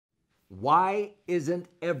Why isn't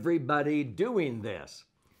everybody doing this?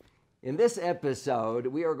 In this episode,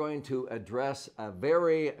 we are going to address a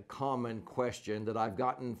very common question that I've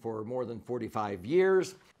gotten for more than 45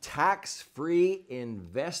 years. Tax-free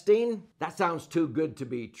investing? That sounds too good to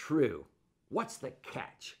be true. What's the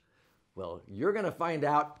catch? Well, you're going to find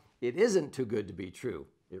out it isn't too good to be true.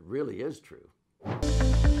 It really is true.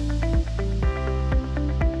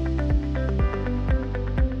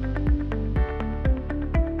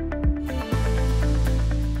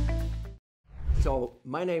 So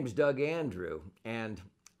my name's Doug Andrew, and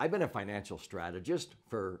I've been a financial strategist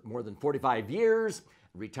for more than 45 years,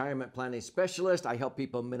 retirement planning specialist. I help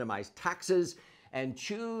people minimize taxes and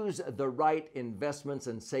choose the right investments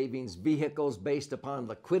and savings vehicles based upon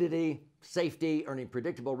liquidity, safety, earning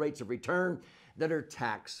predictable rates of return that are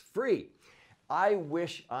tax-free. I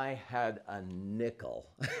wish I had a nickel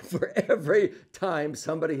for every time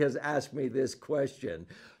somebody has asked me this question.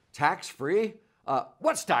 Tax-free?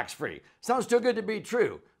 What's tax-free? Sounds too good to be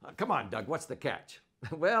true. Come on, Doug, what's the catch?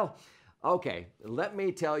 Well, okay, let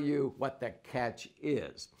me tell you what the catch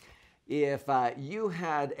is. If you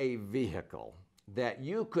had a vehicle that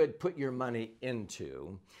you could put your money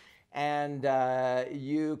into, and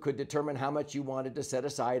you could determine how much you wanted to set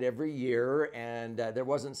aside every year, and there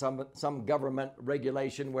wasn't some government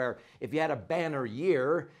regulation where if you had a banner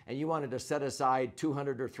year and you wanted to set aside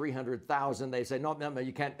 200 or 300,000, they say no,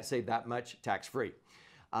 you can't save that much tax-free,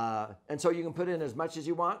 and so you can put in as much as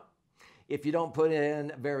you want. If you don't put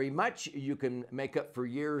in very much, you can make up for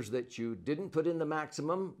years that you didn't put in the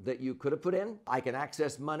maximum that you could have put in. I can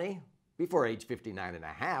access money before age 59 and a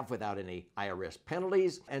half without any IRS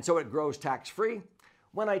penalties. And so it grows tax-free.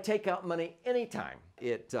 When I take out money anytime,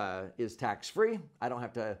 it is tax-free. I don't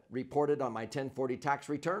have to report it on my 1040 tax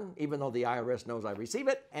return, even though the IRS knows I receive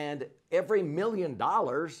it. And every $1 million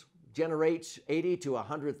generates 80 to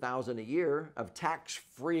 100,000 a year of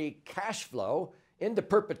tax-free cash flow into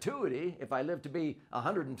perpetuity if I live to be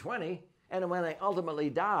 120. And when I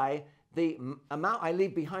ultimately die, the amount I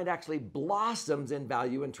leave behind actually blossoms in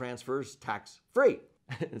value and transfers tax-free.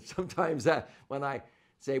 Sometimes when I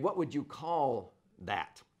say, what would you call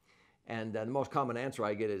that? And the most common answer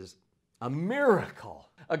I get is a miracle,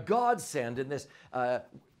 a godsend in this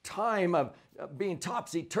time of being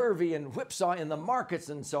topsy-turvy and whipsaw in the markets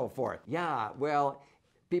and so forth. Yeah, well,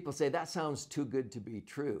 people say that sounds too good to be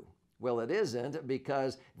true. Well, it isn't,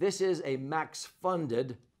 because this is a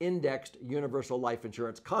max-funded indexed universal life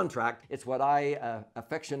insurance contract. It's what I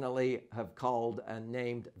affectionately have called and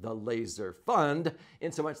named the Laser Fund,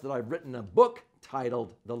 in so much that I've written a book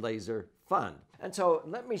titled The Laser Fund. And so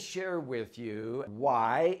let me share with you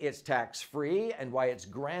why it's tax-free and why it's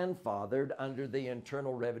grandfathered under the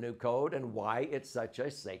Internal Revenue Code and why it's such a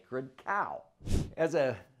sacred cow. As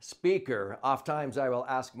a speaker, oftentimes I will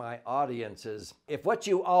ask my audiences, if what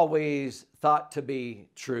you always thought to be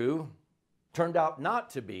true turned out not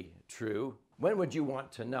to be true, when would you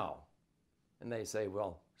want to know? And they say,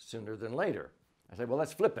 well, sooner than later. I say, well,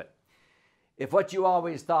 let's flip it. If what you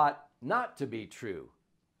always thought not to be true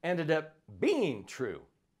ended up being true,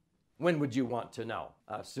 when would you want to know?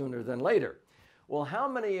 Sooner than later. Well, how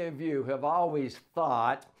many of you have always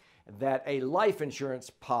thought that a life insurance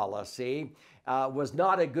policy was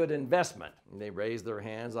not a good investment? And they raise their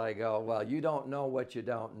hands. I go, well, you don't know what you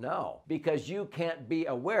don't know, because you can't be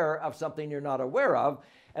aware of something you're not aware of.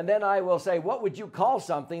 And then I will say, what would you call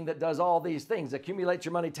something that does all these things? Accumulates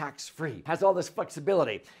your money tax-free, has all this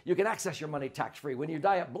flexibility. You can access your money tax-free. When you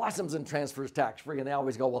die, it blossoms and transfers tax-free. And they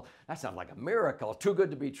always go, well, that sounds like a miracle, too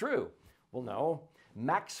good to be true. Well, no.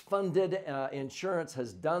 Max-funded insurance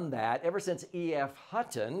has done that ever since E.F.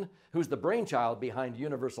 Hutton, who's the brainchild behind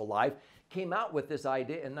Universal Life, came out with this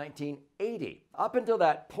idea in 1980. Up until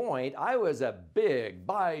that point, I was a big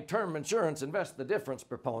buy term insurance, invest the difference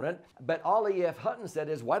proponent. But all E.F. Hutton said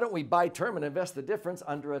is, why don't we buy term and invest the difference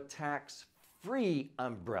under a tax-free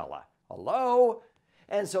umbrella? Hello?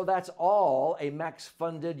 And so that's all a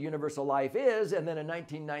max-funded universal life is. And then in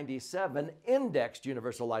 1997, indexed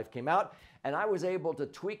universal life came out, and I was able to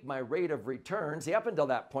tweak my rate of return. See, up until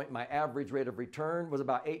that point, my average rate of return was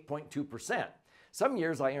about 8.2%. Some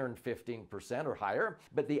years I earned 15% or higher,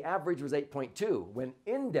 but the average was 8.2. When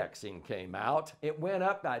indexing came out, it went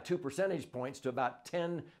up by 2 percentage points to about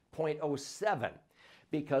 10.07.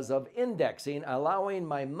 because of indexing, allowing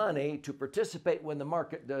my money to participate when the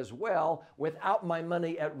market does well without my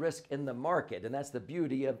money at risk in the market. And that's the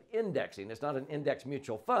beauty of indexing. It's not an index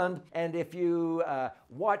mutual fund. And if you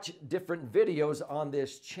watch different videos on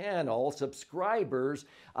this channel, subscribers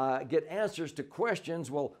get answers to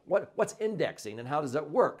questions. Well, what's indexing and how does it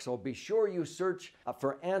work? So be sure you search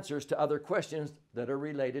for answers to other questions that are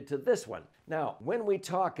related to this one. Now, when we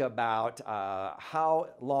talk about how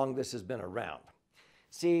long this has been around,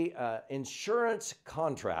 see, insurance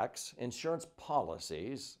contracts, insurance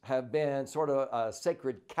policies have been sort of a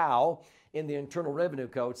sacred cow in the Internal Revenue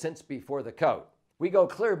Code since before the code. We go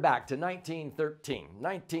clear back to 1913,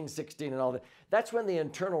 1916 and all that. That's when the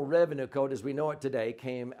Internal Revenue Code, as we know it today,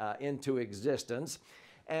 came into existence.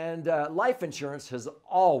 And life insurance has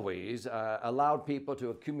always allowed people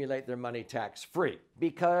to accumulate their money tax-free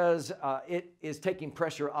because it is taking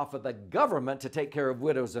pressure off of the government to take care of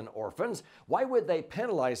widows and orphans. Why would they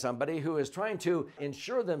penalize somebody who is trying to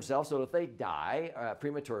insure themselves so that if they die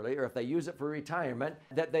prematurely or if they use it for retirement,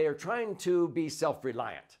 that they are trying to be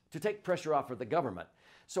self-reliant, to take pressure off of the government?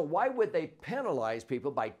 So why would they penalize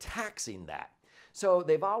people by taxing that? So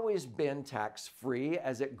they've always been tax-free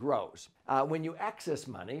as it grows. When you access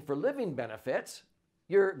money for living benefits,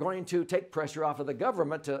 you're going to take pressure off of the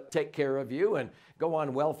government to take care of you and go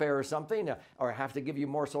on welfare or something, or have to give you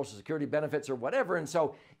more Social Security benefits or whatever. And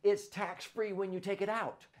so it's tax-free when you take it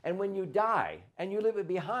out. And when you die and you leave it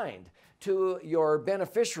behind to your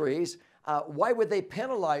beneficiaries, why would they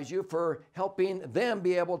penalize you for helping them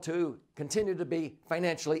be able to continue to be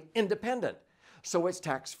financially independent? So it's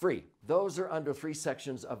tax-free. Those are under 3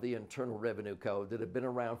 sections of the Internal Revenue Code that have been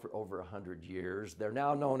around for over 100 years. They're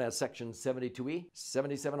now known as Section 72E,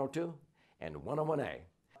 7702, and 101A.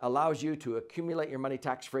 Allows you to accumulate your money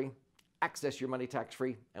tax-free, access your money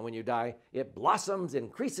tax-free, and when you die, it blossoms,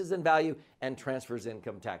 increases in value, and transfers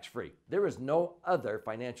income tax-free. There is no other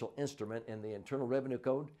financial instrument in the Internal Revenue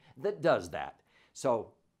Code that does that.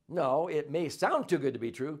 So no, it may sound too good to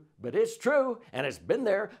be true, but it's true, and it's been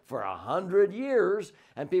there for 100 years.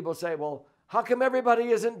 And people say, well, how come everybody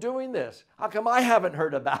isn't doing this? How come I haven't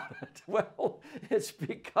heard about it? Well, it's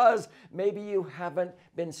because maybe you haven't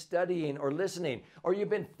been studying or listening, or you've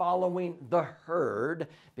been following the herd,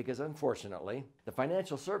 because unfortunately, the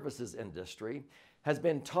financial services industry has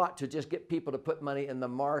been taught to just get people to put money in the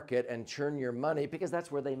market and churn your money because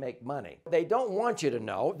that's where they make money. They don't want you to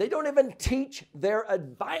know. They don't even teach their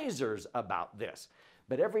advisors about this.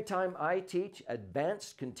 But every time I teach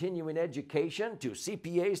advanced continuing education to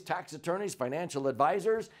CPAs, tax attorneys, financial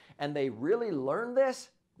advisors, and they really learn this,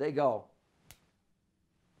 they go,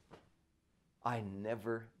 I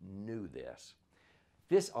never knew this.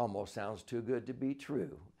 This almost sounds too good to be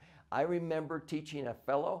true. I remember teaching a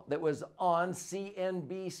fellow that was on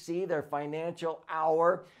CNBC, their financial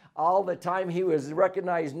hour, all the time. He was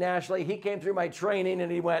recognized nationally. He came through my training and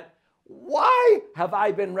he went, why have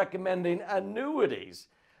I been recommending annuities?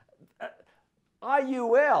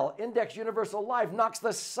 IUL, Index Universal Life, knocks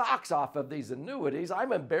the socks off of these annuities.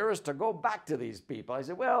 I'm embarrassed to go back to these people. I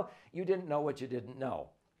said, well, you didn't know what you didn't know.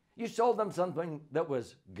 You sold them something that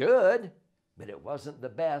was good, but it wasn't the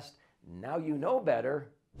best. Now you know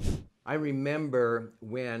better. I remember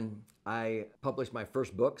when I published my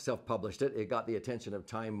first book, self-published it. It got the attention of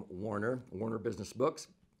Time Warner Business Books.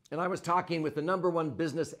 And I was talking with the #1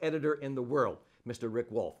 business editor in the world, Mr. Rick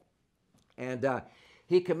Wolf. And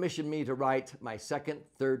he commissioned me to write my second,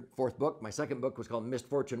 third, fourth book. My second book was called Missed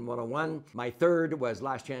Fortune 101. My third was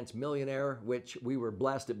Last Chance Millionaire, which we were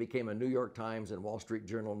blessed. It became a New York Times and Wall Street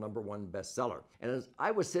Journal #1 bestseller. And as I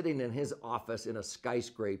was sitting in his office in a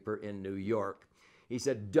skyscraper in New York, he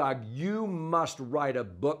said, Doug, you must write a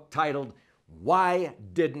book titled, Why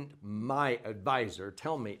Didn't My Advisor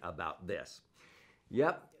Tell Me About This?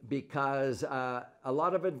 Yep, because a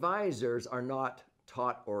lot of advisors are not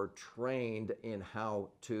taught or trained in how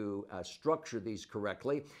to structure these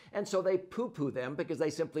correctly. And so they poo-poo them because they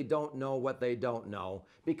simply don't know what they don't know,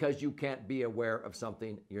 because you can't be aware of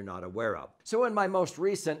something you're not aware of. So in my most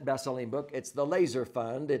recent best-selling book, it's The Laser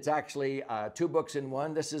Fund. It's actually 2 books in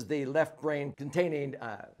one. This is the left brain containing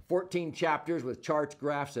 14 chapters with charts,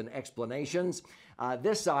 graphs, and explanations.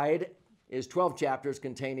 This side is 12 chapters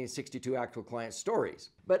containing 62 actual client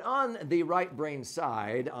stories. But on the right brain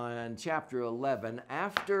side, on chapter 11,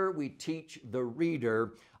 after we teach the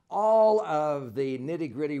reader all of the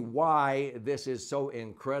nitty-gritty why this is so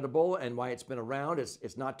incredible and why it's been around,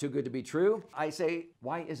 it's not too good to be true, I say,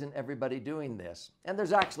 why isn't everybody doing this? And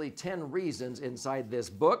there's actually 10 reasons inside this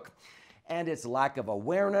book, and it's lack of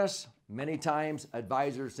awareness. Many times,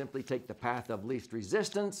 advisors simply take the path of least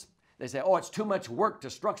resistance. They say, oh, it's too much work to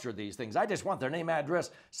structure these things. I just want their name, address,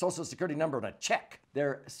 social security number, and a check.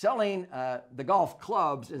 They're selling the golf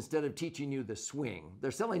clubs instead of teaching you the swing. They're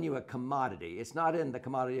selling you a commodity. It's not in the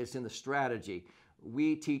commodity, it's in the strategy.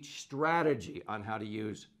 We teach strategy on how to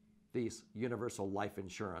use these universal life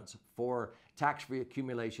insurance for tax-free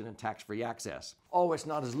accumulation and tax-free access. Oh, it's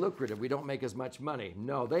not as lucrative. We don't make as much money.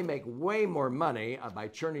 No, they make way more money by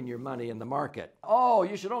churning your money in the market. Oh,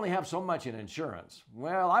 you should only have so much in insurance.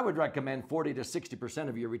 Well, I would recommend 40 to 60%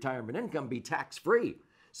 of your retirement income be tax-free.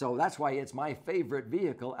 So that's why it's my favorite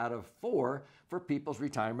vehicle out of 4 for people's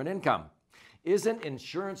retirement income. Isn't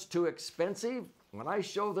insurance too expensive? When I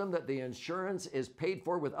show them that the insurance is paid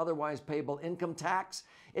for with otherwise payable income tax,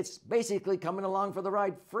 it's basically coming along for the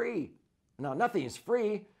ride free. Now, nothing's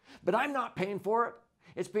free, but I'm not paying for it.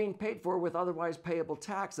 It's being paid for with otherwise payable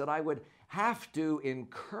tax that I would have to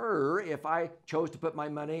incur if I chose to put my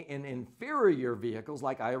money in inferior vehicles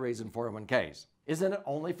like IRAs and 401ks. Isn't it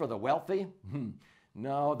only for the wealthy?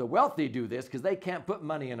 No, the wealthy do this because they can't put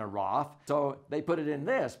money in a Roth, so they put it in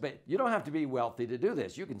this, but you don't have to be wealthy to do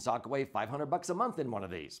this. You can sock away $500 a month in one of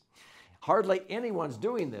these. Hardly anyone's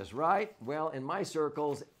doing this, right? Well, in my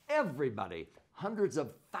circles, everybody, hundreds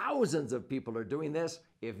of thousands of people are doing this.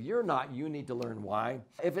 If you're not, you need to learn why.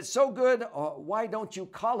 If it's so good, why don't you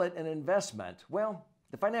call it an investment? Well,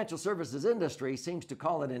 the financial services industry seems to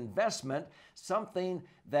call an investment something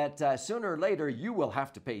that sooner or later you will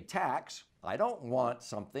have to pay tax. I don't want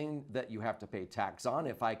something that you have to pay tax on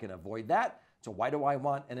if I can avoid that. So why do I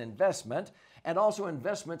want an investment? And also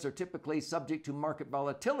investments are typically subject to market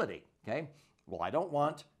volatility, okay? Well, I don't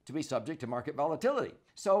want to be subject to market volatility.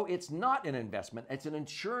 So it's not an investment, it's an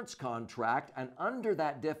insurance contract, and under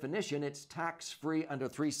that definition, it's tax-free under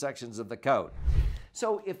 3 sections of the code.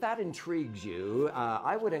 So if that intrigues you,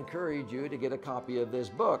 I would encourage you to get a copy of this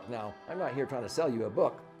book. Now, I'm not here trying to sell you a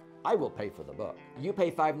book. I will pay for the book. You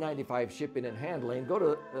pay $5.95 shipping and handling. Go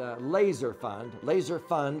to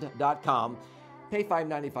laserfund.com. Pay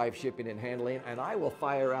 $5.95 shipping and handling, and I will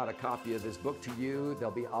fire out a copy of this book to you.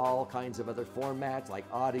 There'll be all kinds of other formats like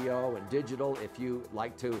audio and digital if you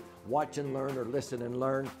like to watch and learn or listen and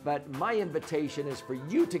learn. But my invitation is for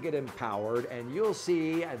you to get empowered, and you'll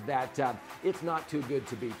see that it's not too good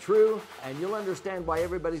to be true, and you'll understand why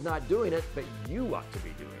everybody's not doing it, but you ought to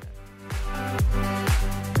be doing it.